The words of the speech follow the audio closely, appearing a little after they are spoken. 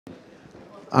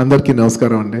అందరికీ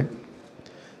నమస్కారం అండి.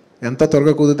 ఎంత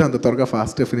త్వరగా కుదిరితే అంత త్వరగా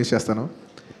ఫాస్ట్గా ఫినిష్ చేస్తాను.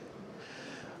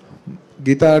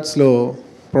 గీతా ఆర్ట్స్లో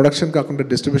ప్రొడక్షన్ కాకుండా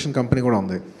డిస్ట్రిబ్యూషన్ కంపెనీ కూడా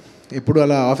ఉంది. ఎప్పుడు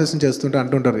అలా ఆఫీస్ నుంచి చేస్తుంటే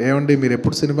అంటుంటారు, ఏమండి మీరు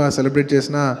ఎప్పుడు సినిమా సెలబ్రేట్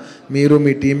చేసినా మీరు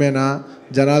మీ టీమేనా,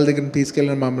 జనాల దగ్గర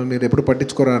తీసుకెళ్ళిన మమ్మల్ని మీరు ఎప్పుడు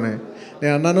పట్టించుకోరా అని.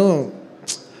 నేను అన్నాను,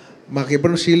 మాకు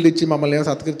ఎప్పుడు షీల్డ్ ఇచ్చి మమ్మల్ని ఏమో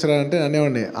సత్కరించరా అంటే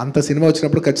అనేవాడిని, అంత సినిమా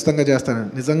వచ్చినప్పుడు ఖచ్చితంగా చేస్తాను.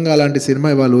 నిజంగా అలాంటి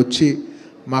సినిమా ఇవాళ వచ్చి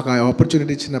మాకు ఆ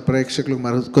ఆపర్చునిటీ ఇచ్చిన ప్రేక్షకులకు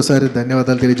మరొకసారి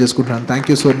ధన్యవాదాలు తెలియజేసుకుంటున్నాను. Thank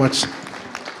you so much.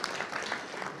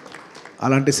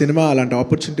 అలాంటి సినిమా అలాంటి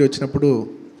ఆపర్చునిటీ వచ్చినప్పుడు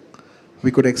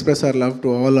we could express our love to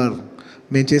all our.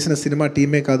 మేము చేసిన సినిమా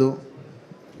టీమే కాదు,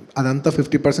 అదంతా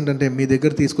 50% అంటే మీ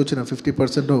దగ్గర తీసుకొచ్చిన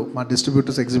 50% మా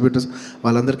డిస్ట్రిబ్యూటర్స్, ఎగ్జిబ్యూటర్స్,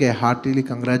 వాళ్ళందరికీ heartily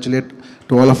congratulate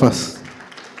to all of us.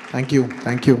 Thank you,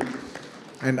 thank you.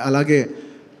 And అలాగే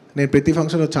నేను ప్రతి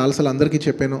ఫంక్షన్లో చాలాసార్లు అందరికీ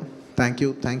చెప్పాను,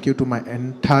 thank you to my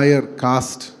entire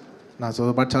cost.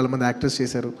 నాతో పాటు చాలామంది యాక్టర్స్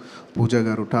చేశారు, పూజా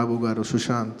గారు, టాబు గారు,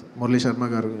 సుశాంత్, మురళీ శర్మ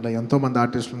గారు, ఇలా ఎంతోమంది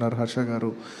ఆర్టిస్టులు ఉన్నారు, హర్ష గారు,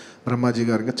 బ్రహ్మాజీ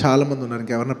గారు, ఇంకా చాలామంది ఉన్నారు.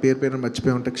 ఇంకెవరన్నా పేరు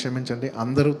మర్చిపోయి ఉంటే క్షమించండి.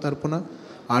 అందరి తరపున,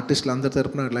 ఆర్టిస్టులు అందరి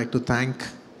తరపున I'd like to thank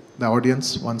the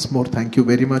audience once more. Thank you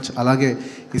very much. అలాగే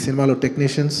ఈ సినిమాలో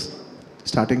టెక్నీషియన్స్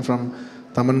స్టార్టింగ్ ఫ్రమ్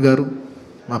తమన్ గారు,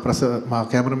 మా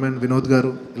కెమెరామెన్ వినోద్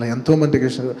గారు, ఇలా ఎంతోమంది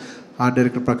టెక్నీషియన్, ఆర్ట్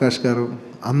డైరెక్టర్ ప్రకాష్ గారు,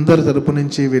 అందరి తరపు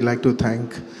నుంచి we like to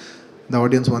thank the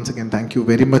audience once again. Thank you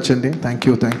very much అండి. Thank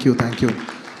you.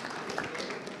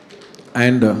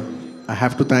 And I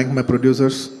have to thank my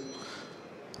producers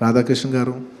Radhakrishna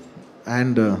గారు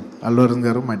అండ్ అల్లు అర్జున్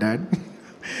గారు, మై డాడ్.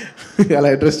 అలా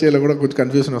అడ్రస్ చేయాలో కూడా కొంచెం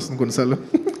కన్ఫ్యూజన్ వస్తుంది కొన్నిసార్లు.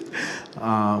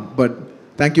 But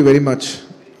thank you very much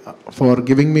for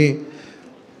giving me,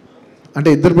 అంటే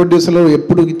ఇద్దరు ప్రొడ్యూసర్లు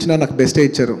ఎప్పుడు ఇచ్చినా నాకు బెస్టే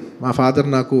ఇచ్చారు. మా ఫాదర్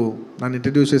నన్ను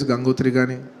ఇంట్రడ్యూస్ చేసి గంగోత్రి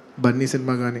కానీ, బన్నీ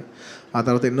సినిమా కానీ, ఆ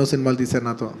తర్వాత ఎన్నో సినిమాలు తీశారు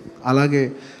నాతో. అలాగే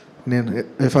నేను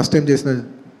ఫస్ట్ టైం చేసిన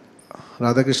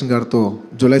రాధాకృష్ణ గారితో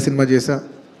జూలై సినిమా చేశా,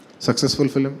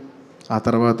 సక్సెస్ఫుల్ ఫిలిం. ఆ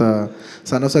తర్వాత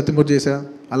సన్ ఆఫ్ సత్యమూర్తి చేశా.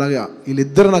 అలాగే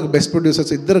వీళ్ళిద్దరు నాకు బెస్ట్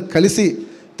ప్రొడ్యూసర్స్. ఇద్దరు కలిసి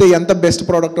ఎంత బెస్ట్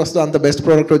ప్రోడక్ట్ వస్తుందో అంత బెస్ట్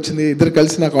ప్రోడక్ట్ వచ్చింది. ఇద్దరు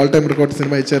కలిసి నాకు ఆల్ టైమ్ రికార్డ్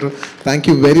సినిమా ఇచ్చారు. Thank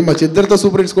you very much. ఇద్దరితో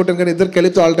సూపర్ హిట్స్ కొట్టాను కానీ ఇద్దరు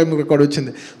కలిపి ఆల్ టైమ్ రికార్డ్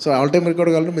వచ్చింది. సో ఆల్ టైమ్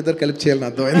రికార్డ్ కావాలంటే మీ ఇద్దరు కలిపి చేయాలని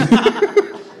అర్థమైంది.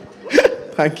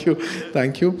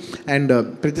 Thank you. అండ్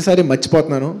ప్రతిసారి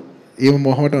మర్చిపోతున్నాను, ఏమో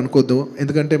మొహమాటం అనుకోద్దు,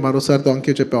 ఎందుకంటే మరోసారి థ్యాంక్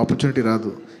యూ చెప్పే ఆపర్చునిటీ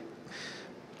రాదు.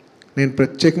 నేను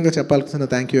ప్రత్యేకంగా చెప్పాల్సిన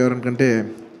థ్యాంక్ యూ ఎవరంటే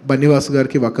బన్నీవాసు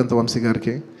గారికి, వక్కంత వంశీ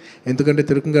గారికి. ఎందుకంటే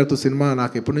తిరుపతి గారితో సినిమా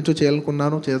నాకు ఎప్పటి నుంచో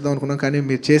చేద్దాం అనుకున్నాను, కానీ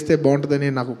మీరు చేస్తే బాగుంటుందని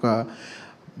నాకు ఒక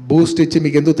బూస్ట్ ఇచ్చి,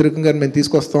 మీకు ఎందుకు తిరుపతి గారిని మేము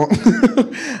తీసుకొస్తాం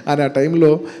అని ఆ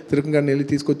టైంలో తిరుపతి గారిని వెళ్ళి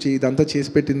తీసుకొచ్చి ఇదంతా చేసి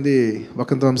పెట్టింది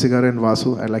వక్కంత వంశీ గారు and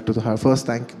Vasu. I like to first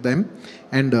thank them.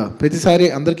 And ప్రతిసారి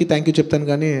అందరికీ థ్యాంక్ యూ చెప్తాను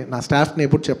కానీ నా స్టాఫ్ని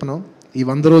ఎప్పుడు చెప్పను. ఈ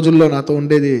 100 రోజుల్లో నాతో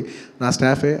ఉండేది నా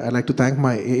స్టాఫే. I like to thank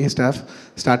my A staff,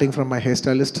 starting from my hair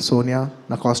stylist Sonia,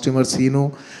 నా costumer scene,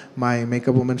 my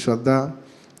makeup women Shraddha,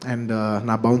 and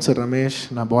నా బౌన్సర్ రమేష్,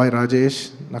 నా బాయ్ రాజేష్,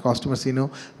 నా కాస్ట్యూమర్ సీను,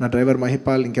 నా డ్రైవర్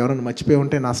మహిపాల్. ఇంకెవరైనా మర్చిపోయి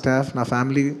ఉంటే నా స్టాఫ్, నా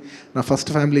ఫ్యామిలీ, నా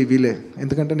ఫస్ట్ ఫ్యామిలీ వీలే.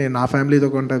 ఎందుకంటే నేను నా ఫ్యామిలీతో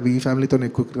కొంటే ఈ ఫ్యామిలీతో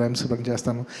ఎక్కువ టైమ్స్ స్పెండ్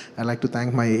చేస్తాను. I like to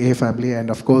thank my A family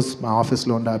and of course మా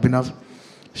ఆఫీస్లో ఉండే Abhinav,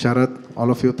 Sarath,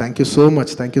 all of you. Thank you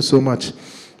so much.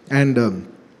 And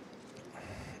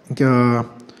ఇంకా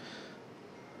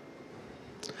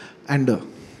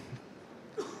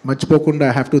మర్చిపోకుండా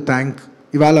ఐ హ్యావ్ టు థ్యాంక్,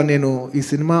 ఇవాళ నేను ఈ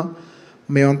సినిమా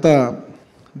మేమంతా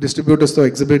డిస్ట్రిబ్యూటర్స్తో,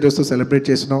 ఎగ్జిబ్యూటర్స్తో సెలబ్రేట్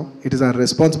చేసినాం. It is our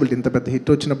responsibility. ఇంత పెద్ద హిట్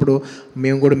వచ్చినప్పుడు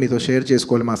మేము కూడా మీతో షేర్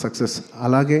చేసుకోవాలి మా సక్సెస్.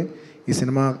 అలాగే ఈ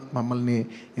సినిమా మమ్మల్ని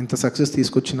ఇంత సక్సెస్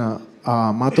తీసుకొచ్చిన,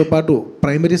 మాతో పాటు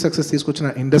ప్రైమరీ సక్సెస్ తీసుకొచ్చిన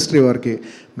ఇండస్ట్రీ వారికి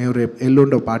మేము రేపు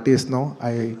ఎల్లుండి ఒక పార్టీ ఇస్తున్నాం.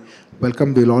 I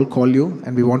welcome, will all call you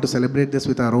and we want to celebrate this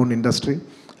with our own industry.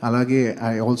 అలాగే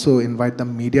I also invite the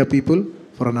media people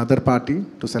for another party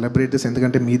to celebrate this.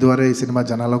 ఎందుకంటే మీ ద్వారా ఈ సినిమా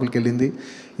జనాలలోకి వెళ్ళింది,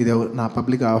 ఇది నా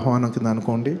పబ్లిక్ ఆహ్వానం కింద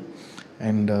అనుకోండి.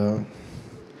 అండ్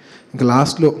ఇంకా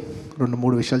లాస్ట్లో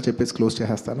 2-3 విషయాలు చెప్పేసి క్లోజ్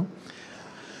చేసేస్తాను.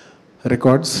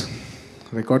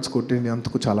 రికార్డ్స్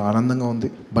కొట్టేందుకు చాలా ఆనందంగా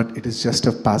ఉంది, but it is just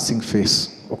a passing face.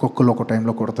 ఒక్కొక్కరు ఒక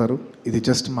టైంలో కొడతారు, ఇది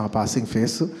జస్ట్ మా పాసింగ్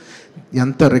ఫేస్.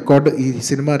 ఈ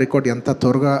సినిమా రికార్డ్ ఎంత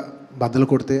త్వరగా బద్దలు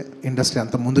కొడితే ఇండస్ట్రీ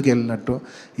అంత ముందుకు వెళ్ళినట్టు,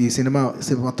 ఈ సినిమా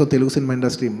మొత్తం తెలుగు సినిమా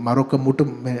ఇండస్ట్రీ మరొక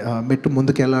మెట్టు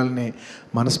ముందుకు వెళ్ళాలని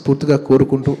మనస్ఫూర్తిగా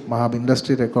కోరుకుంటూ, మా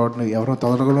ఇండస్ట్రీ రికార్డ్ని ఎవరో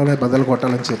త్వరలోనే బద్దలు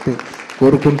కొట్టాలని చెప్పి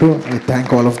కోరుకుంటూ I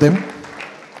thank all of them.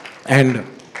 And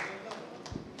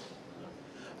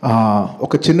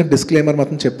ఒక చిన్న డిస్క్లైమర్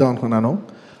మాత్రం చెప్దాం అనుకున్నాను.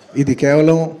 ఇది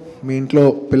కేవలం మీ ఇంట్లో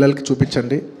పిల్లలకి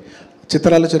చూపించండి.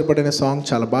 చిత్రాల చెరుపడి అనే సాంగ్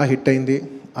చాలా బాగా హిట్ అయింది.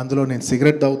 అందులో నేను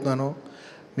సిగరెట్ తాగుతున్నాను.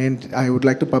 I would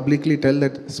like to publicly tell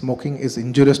that smoking is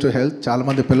injurious to health. చాలా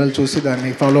మంది పిల్లలు చూసి దాన్ని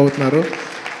ఫాలో అవుతున్నారు.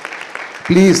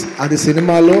 ప్లీజ్ అది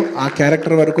సినిమాలో ఆ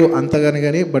క్యారెక్టర్ వరకు అంతగాని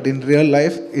కానీ but in real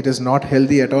life it is not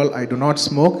healthy at all. I do not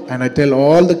smoke and I tell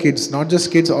all the kids, not just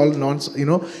kids, all non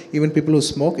even people who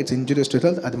smoke, it's injurious to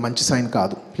health. అది మంచి sign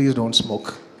కాదు. Please don't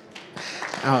smoke.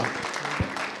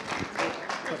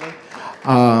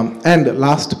 And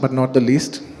last but not the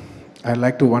least, I'd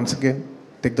like to once again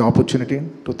take the opportunity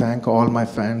to thank all my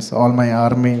fans, all my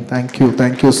army.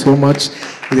 Thank you so much.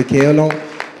 ఇది కేవలం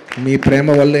మీ ప్రేమ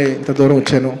వల్లే ఇంత దూరం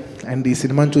వచ్చాను. And ఈ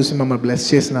సినిమాని చూసి మమ్మల్ని బ్లెస్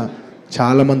చేసిన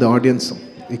చాలామంది ఆడియన్స్,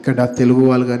 ఇక్కడ తెలుగు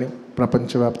వాళ్ళు కానీ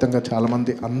ప్రపంచవ్యాప్తంగా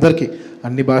చాలామంది, అందరికీ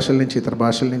అన్ని భాషల నుంచి ఇతర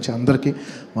భాషల నుంచి అందరికీ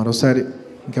మరోసారి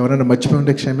ఇంకెవరైనా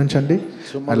మర్చిపోయింటే క్షమించండి.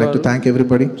 I like to thank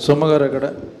everybody. సోమగారు అక్కడ.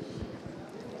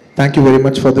 Thank you very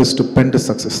much for this stupendous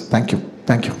success. Thank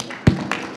you.